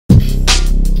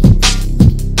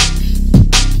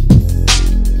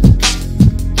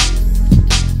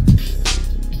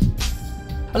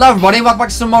Hello everybody, welcome back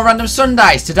to some more Random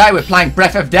Sundays. Today we're playing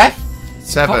Breath of Death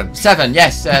VII. Seven,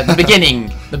 yes, the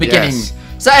beginning. The beginning. Yes.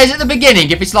 So is it the beginning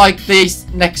if it's like the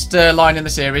next line in the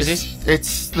series is?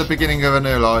 It's the beginning of a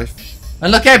new life.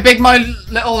 And look how big my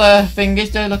little thing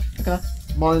is, do look at that.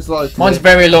 Mine's like... Mine's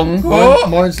very long.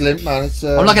 Mine's limp, man. It's,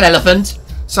 I'm like an elephant.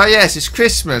 So yes, it's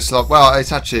Christmas. Like, well,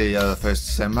 it's actually the 1st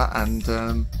December, and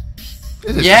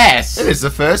it is, Yes. it is the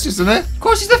 1st, isn't it? Of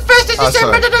course it's the 1st of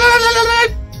December.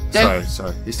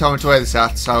 Sorry. He's told me to wear this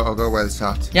hat, so I'll go wear this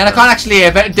hat. Yeah, and I can't actually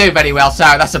do very well, so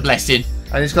that's a blessing.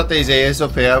 And he's got these ears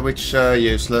up here, which are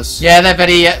useless. Yeah, they're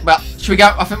very, well, should we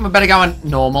go, I think we better go on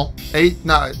normal.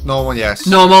 No, normal, yes.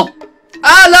 Normal.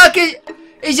 Ah, look,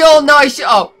 he's all nice.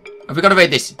 Oh, have we got to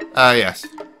read this? Yes.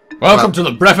 Welcome to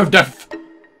the Breath of Death.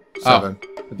 7.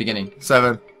 Oh, the beginning.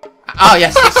 7. Oh,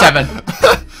 yes, it's 7.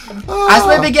 As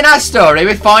we begin our story,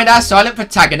 we find our silent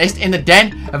protagonist in the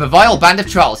den of a vile band of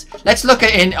trolls. Let's look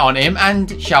in on him,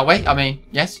 and shall we? I mean,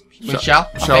 yes, we shall.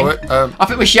 Shall we? I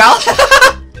think we shall.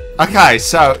 Okay,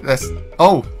 so let's...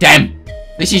 Oh. Dem.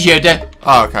 This is you, Dem.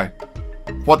 Oh, okay.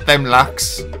 What them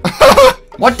lacks?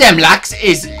 What Dem lacks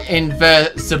is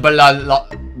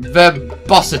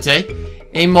verbosity.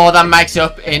 In more than makes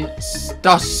up in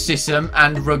stoicism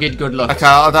and rugged good luck. Okay,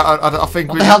 I think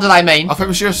what the hell do they mean? I think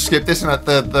we should just skip this and let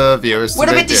the viewers. We're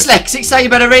a bit dyslexic, so you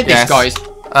better read this, guys.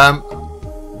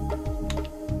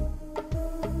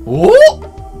 Ooh.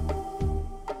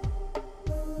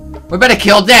 We better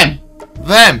kill them.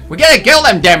 We gotta kill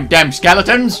them, damn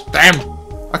skeletons. Damn.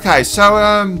 Okay,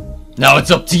 so now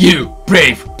it's up to you,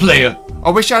 brave player. I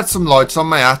wish I had some lights on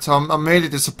my hat. I'm really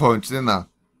disappointed in that.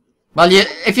 Well,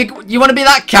 if you want to be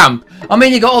that camp, I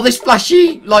mean, you got all this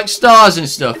flashy like stars and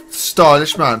stuff.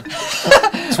 Stylish, man.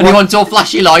 And you want all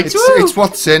flashy lights. It's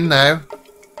what's in now.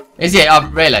 Is it? Oh,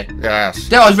 really? Yes.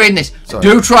 I was reading this. Sorry.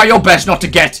 Do try your best not to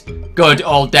get good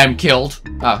old them killed.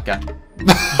 Oh, okay.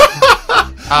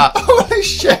 Holy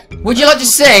shit. Would you like to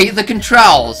see the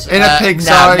controls? In a pig's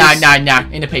eyes? No.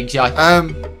 In a pig's eye.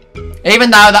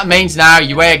 Even though that means now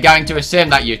you are going to assume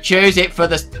that you choose it for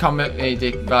the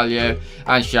comedic value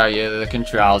and show you the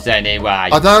controls anyway.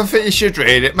 I don't think you should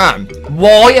read it, man.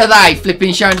 Why are they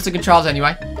flipping showing us the controls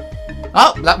anyway?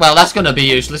 Oh, well, that's going to be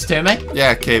useless to me.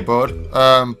 Yeah, keyboard.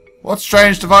 What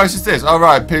strange device is this? Oh,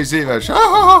 right, PC version.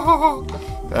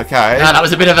 Okay. No, that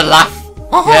was a bit of a laugh.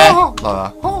 Yeah.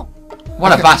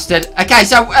 What a bastard. Okay,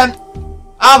 so,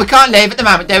 oh, we can't leave at the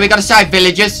moment, do we? Got to save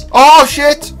villagers. Oh,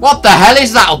 shit. What the hell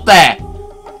is that up there?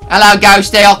 Hello,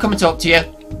 Ghosty. I'll come and talk to you.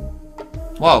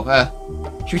 Whoa,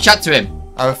 should we chat to him?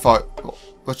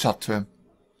 We'll chat to him.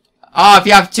 Oh, if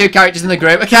you have 2 characters in the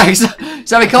group. Okay,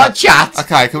 so we can't chat.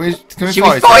 Okay, can we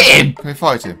fight him? Can we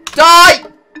fight him? Die!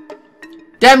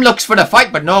 Dem looks for the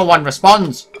fight, but no one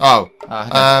responds. Oh.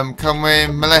 Can we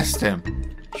molest him?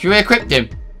 Should we equip him?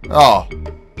 Oh.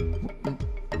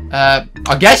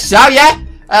 I guess so,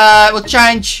 yeah. We'll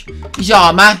change his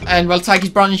armour and we'll take his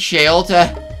bronze shield.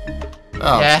 Yeah.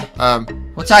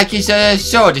 We'll take his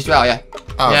sword as well, yeah.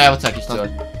 Oh, yeah, we'll take his sword.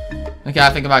 Okay,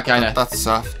 I think I'm okay now. That's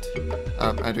soft.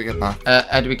 How do we get back?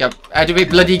 How do we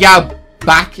bloody go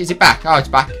back? Is it back? Oh, it's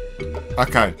back.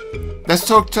 Okay. Let's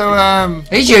talk to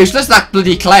He's useless, that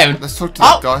bloody clown. Let's talk to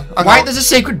that guy. Okay. Wait, there's a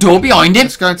secret door behind him.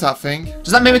 Let's go into that thing.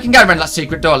 Does that mean we can go around that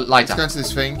secret door later? Let's go into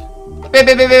this thing. Beep,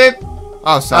 beep, beep, beep.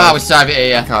 Oh, sorry. Oh, we save it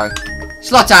here. Okay.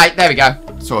 Slot 8, there we go.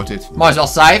 Sorted. Might as well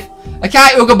save.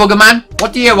 Okay, Ooga Booga Man,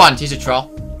 what do you want? He's a troll.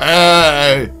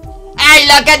 Hey! Hey,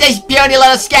 look at this puny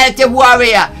little skeleton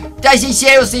warrior! Does he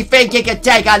seriously think he can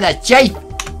take on the chief?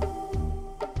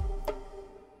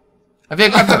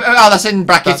 Oh, that's in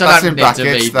brackets. That's in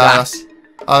brackets.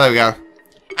 Oh, there we go.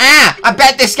 Ah, I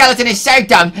bet this skeleton is so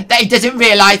dumb that he doesn't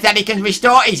realise that he can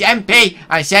restore his MP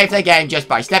and save the game just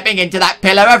by stepping into that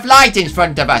pillar of light in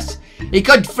front of us. He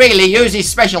could freely use his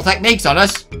special techniques on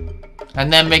us.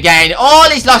 And then regain all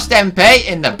his lost MP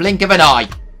in the blink of an eye.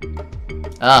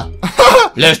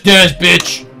 Let's dance,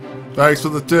 bitch. Thanks for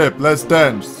the tip. Let's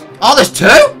dance. Oh, there's 2?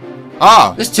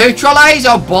 Ah. There's 2 trolleys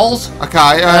or balls.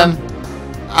 Okay,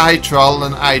 a troll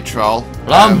and a troll.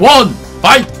 Round 1,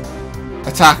 fight.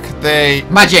 Attack the...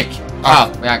 Magic.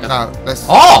 Oh, yeah, no, let's...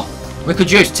 Oh! We could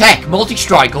use tech,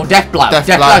 multi-strike, or death blow. Death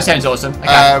blow sounds awesome.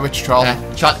 Okay. Which troll?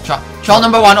 Troll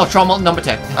number 1 or troll number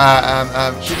 2?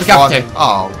 We got 2.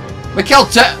 Oh. We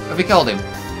killed 2. Have we killed him?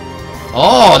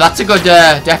 Oh, that's a good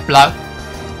death blow.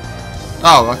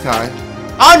 Oh, okay.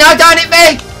 Oh no, don't hit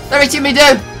me! They're hitting me,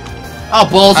 dude. Oh,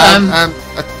 balls.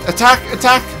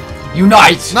 Attack.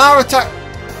 Unite. No, attack.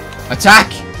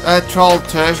 Attack. Troll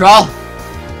 2. Troll.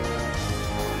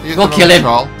 We'll kill him.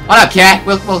 Troll. I don't care.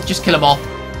 We'll just kill them all.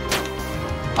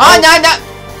 Oh, no.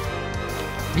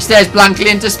 He stares blankly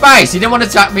into space. He didn't want to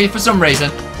attack me for some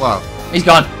reason. Well. He's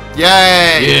gone.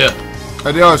 Yay! Yeah.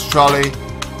 Adios, trolley.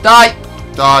 Die.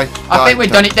 Die. I think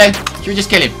we've done it now. Should we just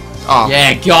kill him? Oh.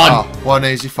 Yeah, gone. Oh, one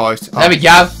easy fight. Oh. There we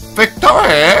go.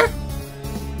 Victory!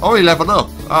 Oh, he leveled up.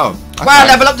 Oh. Okay. Wow,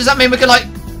 level up. Does that mean we can like...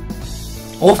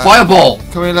 Oh, fireball.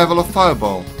 Can we level up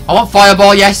fireball? I want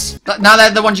fireball, yes. Now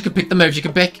they're the ones you can pick, the moves you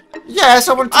can pick. Yes,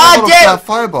 I want to level up that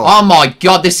fireball. Oh my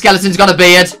god, this skeleton's got a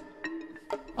beard.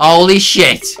 Holy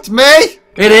shit. It's me.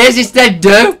 It is, it's dead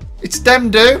do. It's them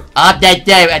do. I'm dead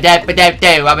do,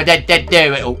 I'm a dead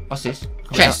do. Oh, what's this?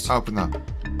 Chest. Open that.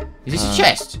 Is this a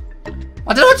chest?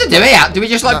 I don't know what to do here. Do we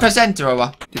just like press enter or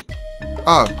what?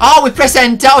 Oh. Oh, we press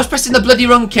enter. I was pressing the bloody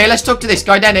wrong key. Let's talk to this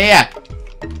guy down here.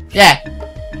 Yeah.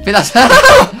 I think that's...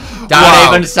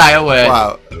 Don't even say a word.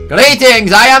 Wow.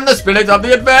 Greetings, I am the spirit of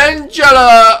the adventurer.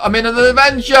 I'm in an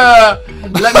adventure.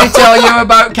 Let me tell you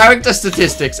about character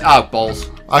statistics. Oh, balls.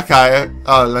 Okay.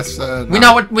 Oh, let's. No. We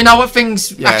know what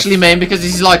things actually mean because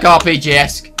this is like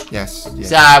RPG-esque. Yes.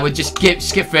 So we'll just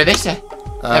skip through this. There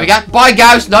we go. Bye,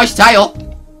 ghost. Nice tail.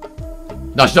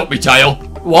 That's not me tail.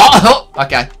 What?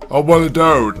 Okay. I want a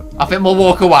dude. I think we'll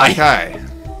walk away. Okay.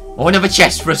 Oh, another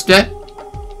chest for us to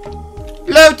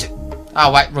loot.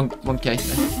 Oh wait, wrong key.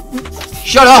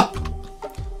 Shut up.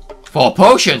 4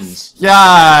 potions.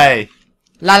 Yay.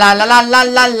 La la la la la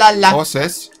la la la. What's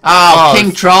this? Oh,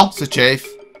 King Troll. It's a chief.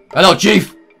 Hello,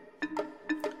 Chief.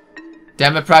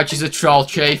 Dem approaches a troll,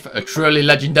 Chief. A truly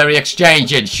legendary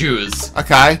exchange ensues.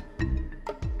 Okay.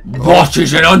 What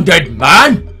is an undead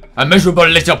man? A miserable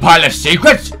little pile of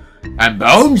secrets? And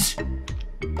bones?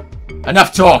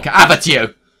 Enough talk, have it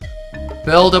you.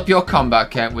 Build up your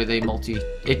combat count with the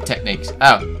multi-hit techniques.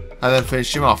 Oh. And then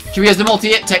finish him off. Should we use the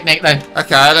multi-hit technique then?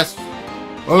 Okay, let's...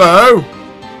 Hello.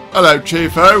 Hello,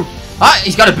 Chiefo. Ah,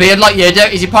 he's got a beard like you do.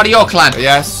 Is he part of your clan?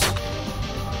 Yes.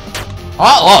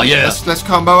 Oh yeah. Let's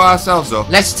combo ourselves up.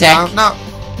 Let's take. No.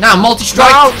 Now, multi-strike.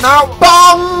 No.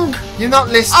 Bong! You're not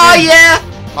listening. Oh yeah.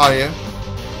 Are you?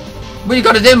 Well, you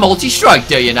got to do multi-strike,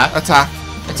 do you know? Attack.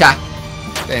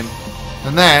 Him.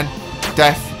 And then,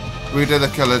 death. We do the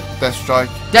killer death strike.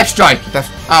 Death strike.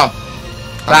 Oh.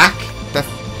 Back.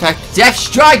 Death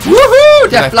strike. Woohoo!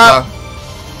 Death blow.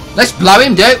 Let's blow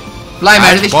him, dude. Blow him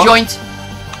out of this joint.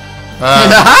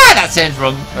 That sounds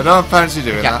wrong. I don't fancy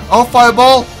doing that. Oh,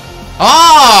 fireball.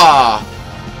 Ah!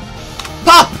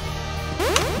 Pop!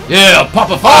 Yeah,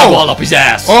 pop a fireball up his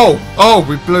ass. Oh,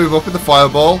 we blew him up with the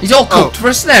fireball. He's all cooked for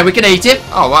us now. We can eat him.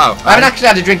 Oh, wow. I haven't actually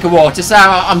had a drink of water, so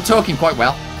I'm talking quite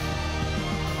well.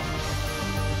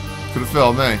 Could have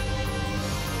filmed me.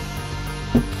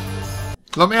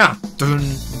 Let me out. Dun.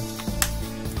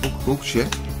 Oh, shit.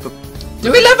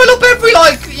 Do we level up every,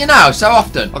 like, you know, so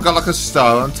often? I got like a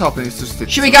star on top and it's just...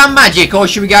 Should we go magic or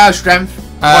should we go strength?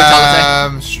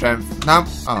 Vitality? Strength. No.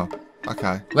 Oh,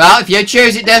 okay. Well, if you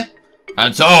choose it then.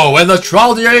 And so, when the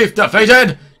Troll Thief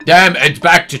defeated, Dem heads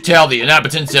back to tell the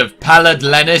inhabitants of Palad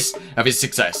Lenis of his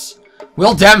success.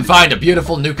 Will Dem find a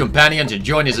beautiful new companion to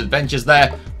join his adventures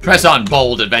there? Press on,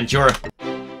 bold adventurer.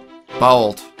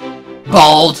 Bold.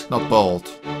 Bold. Not bold.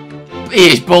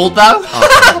 He is bold though.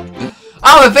 Oh,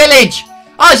 oh, a village.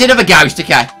 Oh, it's another ghost,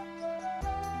 okay.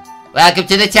 Welcome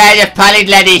to the town of Palad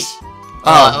Lenis.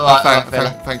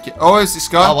 Thank you. Oh, is this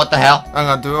guy? Oh, what the hell? Hang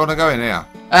on, do we want to go in here?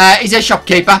 He's a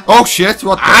shopkeeper. Oh shit,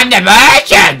 what the? I'm the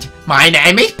merchant! My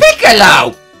name is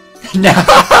Piccolo! No.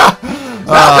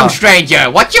 Welcome, stranger.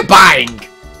 What you buying?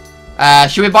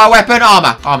 Should we buy a weapon?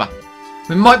 Armor.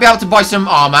 We might be able to buy some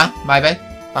armor, maybe.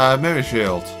 Mirror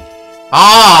shield.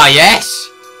 Ah, yes.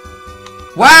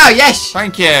 Wow, yes.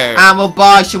 Thank you. And we'll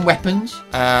buy some weapons.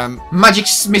 Magic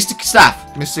mystic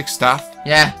staff. Mystic staff?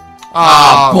 Yeah.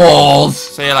 Oh, balls.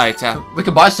 See you later. We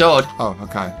can buy a sword. Oh,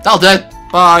 okay. That'll do.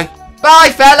 Bye.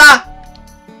 Bye, fella.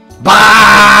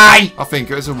 Bye. I think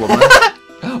it was a woman.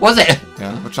 Was it?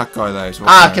 Yeah, what's that guy there? Can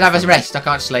I have a rest? I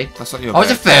can't sleep. That's not your bed. Oh,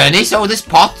 it's a furnace. Oh, there's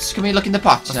pots. Can we look in the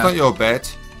pots? That's not your bed.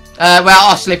 Well,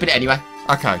 I'll sleep in it anyway.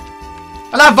 Okay.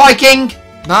 Hello, Viking.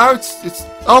 No, it's...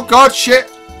 Oh, God,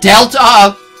 shit.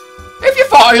 Delta. If you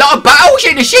fight a lot of battles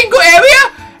in a single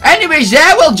area, enemies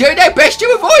there will do their best to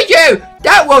avoid you.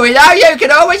 Don't worry though, you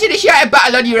can always initiate a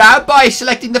battle on your own by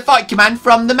selecting the fight command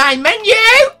from the main menu.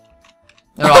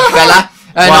 Alright, fella.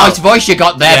 Nice voice you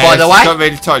got there, by the way. He's got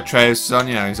really tight trousers on,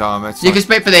 you know, his armour. You can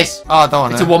speak for this. Oh, I don't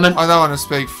want to. It's a woman. I don't want to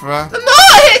speak for her. The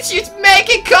more hits you make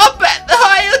in combat, the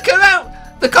higher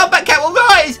the combat count will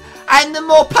rise, and the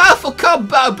more powerful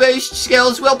combo boost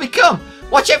skills will become.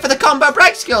 Watch out for the combo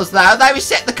break skills, though. They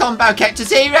reset the combo count to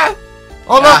 0.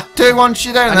 Oh, look, do one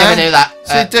shit down there. I never knew that.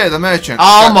 See, do the merchant.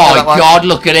 Oh my God,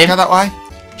 look at him. Go that way.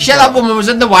 Shit, that woman was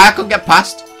in the way. I couldn't get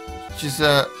past. bridge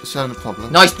is showing a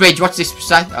problem. Nice bridge. What's this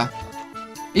say?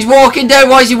 He's walking, dude.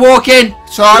 Why is he walking?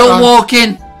 Sorry, Not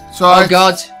walking. Sorry. Oh,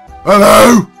 God.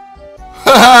 Hello.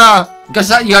 You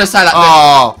gotta say that.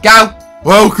 Oh. Go.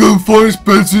 Welcome, finest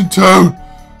beds in town.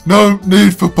 No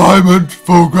need for payment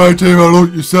for a great deal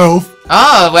like yourself.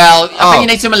 Oh, well, I think you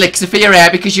need some elixir for your hair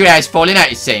because your hair's falling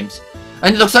out, it seems.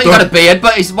 And it looks like you got a beard,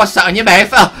 but what's that on your mouth?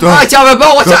 Oh, it's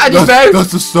horrible. What's that on your mouth?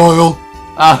 That's the style.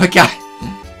 Oh, okay.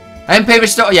 MP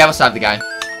restore. Yeah, we'll save the game.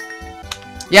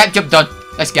 Yeah, job done.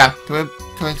 Let's go. Come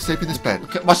in, sleep in this bed.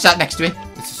 What's that next to it?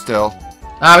 It's a still.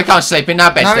 Oh, we can't sleep in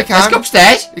our bed. No, we can. Let's go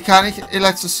upstairs. You can. He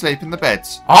lets us sleep in the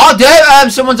beds. Oh,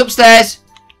 dude, someone's upstairs.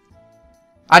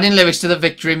 Adding lyrics to the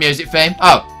victory music theme.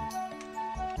 Oh.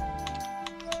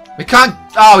 We can't.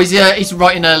 Oh, he's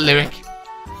writing a lyric.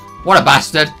 What a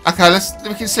bastard. Okay,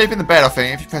 we can sleep in the bed, I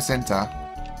think, if you press enter.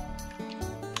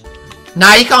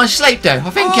 No, you can't sleep, dude. I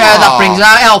think that brings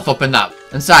our health up and that.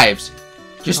 And saves.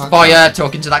 Just by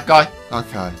talking to that guy.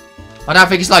 Okay. I don't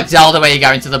think it's like Zelda where you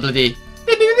go into the bloody...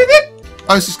 Beep, beep, beep, beep.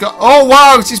 Oh, it's just got... Oh,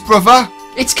 wow, it's his brother.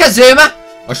 It's Kazuma.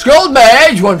 A skilled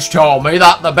mage once told me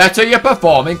that the better you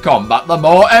perform in combat, the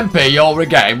more MP you'll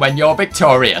regain when you're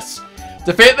victorious.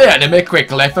 Defeat the enemy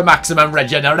quickly for maximum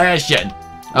regeneration.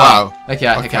 Wow. Oh, okay.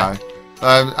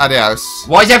 Adios.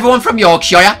 Why is everyone from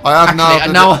Yorkshire? I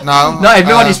have no. Not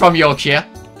everyone is from Yorkshire.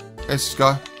 Let's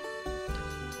go.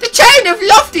 The town of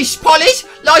Loftus Pollies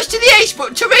lies to the east,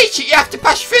 but to reach it you have to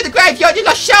pass through the graveyard of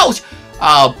lost souls.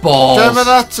 Oh, balls. Do you remember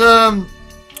that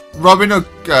Robin Hood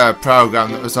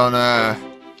program that was on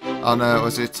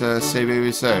was it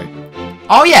CBBC?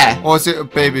 Oh yeah. Or was it a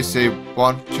BBC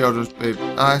One children's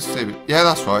BBC? Yeah,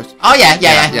 that's right. Oh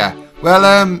yeah.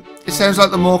 Well, it sounds like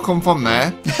the more come from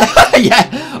there.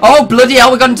 Yeah. Oh bloody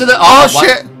hell, we got into the. Oh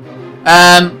shit.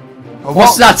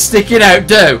 What's that sticking out?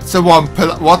 Do? It's a one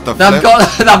pillar. What the? They've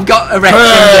got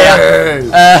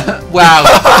erections here. Wow.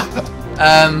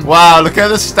 Wow, look at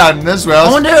the stand as well.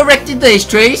 I wonder who erected these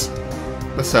trees.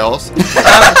 Themselves.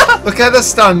 Look at the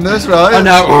stand as well. I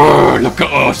know. Look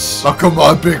at us. Look at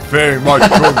my big thing, my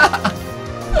trunk.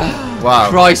 Wow.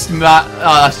 Christ, Matt.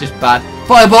 Oh, that's just bad.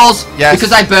 Fireballs. Yes.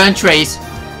 Because they burn trees.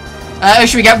 Who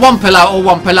should we get? One pillar or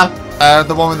one pillar?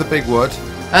 The one with the big wood.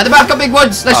 They both got big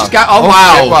woods. Let's just go. Oh,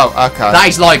 wow. shit, wow. Okay. That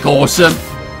is like awesome.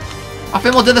 I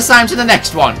think we'll do the same to the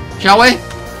next one. Shall we?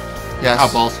 Yes. Oh,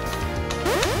 balls.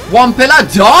 One pillar.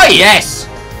 Die. Yes.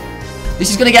 This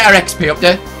is going to get our XP up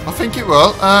there. I think it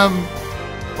will.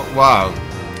 But wow.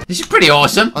 This is pretty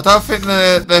awesome. I don't think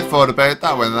they thought about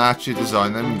that when they actually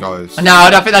designed them, guys. No, I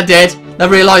don't think they did. They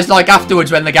realised, like,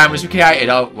 afterwards when the game was created,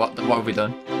 oh, what have we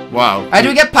done? Wow. How do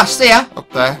we get past here? Up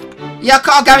there. Yeah, I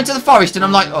can't go into the forest, and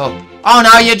I'm like, oh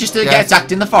no, you're just to get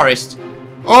attacked in the forest.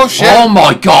 Oh, shit. Oh,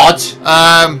 my God.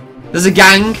 There's a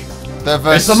gang.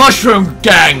 It's the Mushroom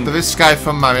Gang. They've escaped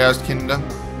from Mario's kingdom.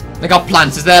 They got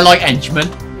planters there, like henchmen.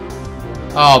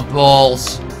 Oh,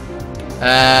 balls.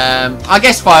 I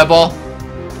guess fireball.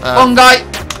 Fungi.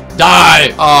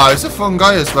 Die. Oh, it's a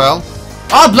fungi as well.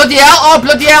 Oh, bloody hell. Oh,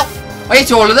 bloody hell. I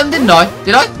hit all of them, didn't I?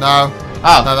 Did I? No.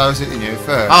 Oh. No, that was hitting you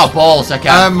first. Oh, balls.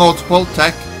 Okay. Multiple.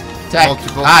 Tech.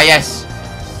 Multiple. Ah, yes.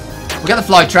 We got the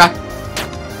fly trap.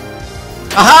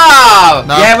 Aha!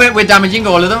 No. Yeah, we're damaging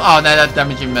all of them. Oh, no, they're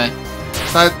damaging me.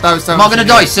 That was damaging. Am I going to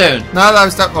die soon? No, that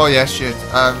was that. Oh, yes, shit.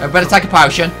 I better take a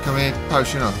potion. Come here.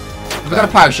 Potion on. We've got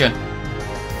a potion.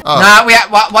 Oh. No,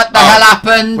 what the hell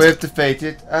happened? We've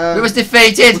defeated. We was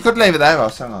defeated. We could leave it there,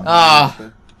 Ross. Hang on.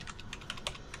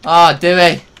 Oh, do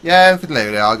we? Yeah, we could leave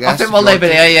it there, I guess. I think we'll leave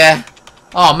it here, yeah.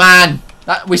 Oh, man.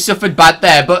 We suffered bad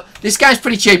there, but this game's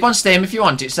pretty cheap on Steam if you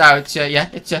want it. So, it's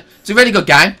a really good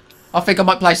game. I think I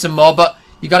might play some more, but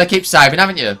you got to keep saving,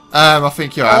 haven't you? I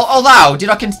think you have. Although, you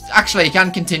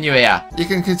can continue here. You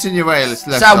can continue where it's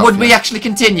left off, would we actually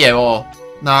continue, or?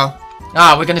 No.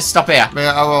 Ah, we're going to stop here.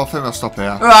 Yeah, I think I'll stop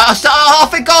here. Alright, I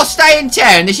think I'll stay in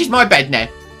town. This is my bed now.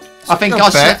 I think I'll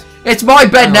bed. It's my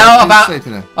bed now.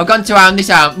 I've gone to own this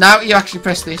out. Now you actually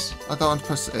press this. I don't want to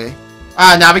press E.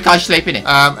 Ah, now we can't sleep in it.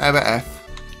 F.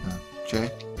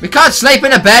 J. We can't sleep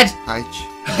in a bed. H.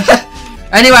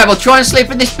 Anyway, we'll try and sleep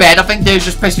in this bed. I think dude's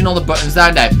just pressing all the buttons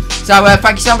down there. So,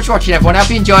 thank you so much for watching, everyone. I hope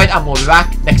you enjoyed, and we'll be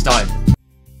back next time.